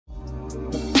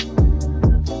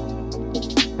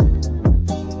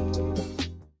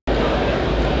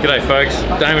G'day folks,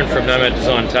 Damon from Nomad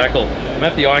Design Tackle. I'm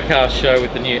at the ICAST show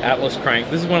with the new Atlas crank.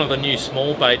 This is one of the new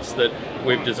small baits that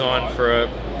we've designed for a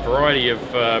variety of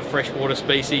freshwater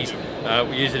species.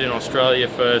 We use it in Australia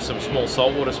for some small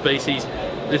saltwater species.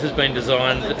 This has been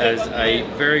designed as a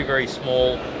very, very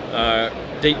small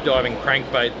deep diving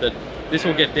crankbait that this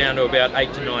will get down to about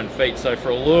 8 to 9 feet. So for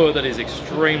a lure that is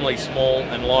extremely small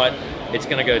and light, it's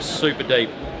going to go super deep.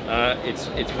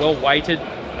 It's well weighted.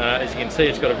 As you can see,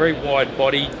 it's got a very wide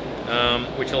body,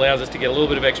 which allows us to get a little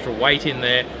bit of extra weight in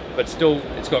there, but still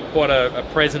it's got quite a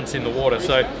presence in the water.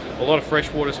 So a lot of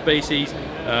freshwater species,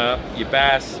 your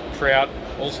bass, trout,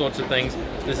 all sorts of things.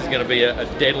 This is going to be a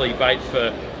deadly bait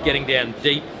for getting down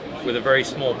deep with a very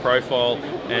small profile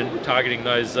and targeting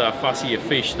those fussier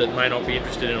fish that may not be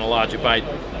interested in a larger bait.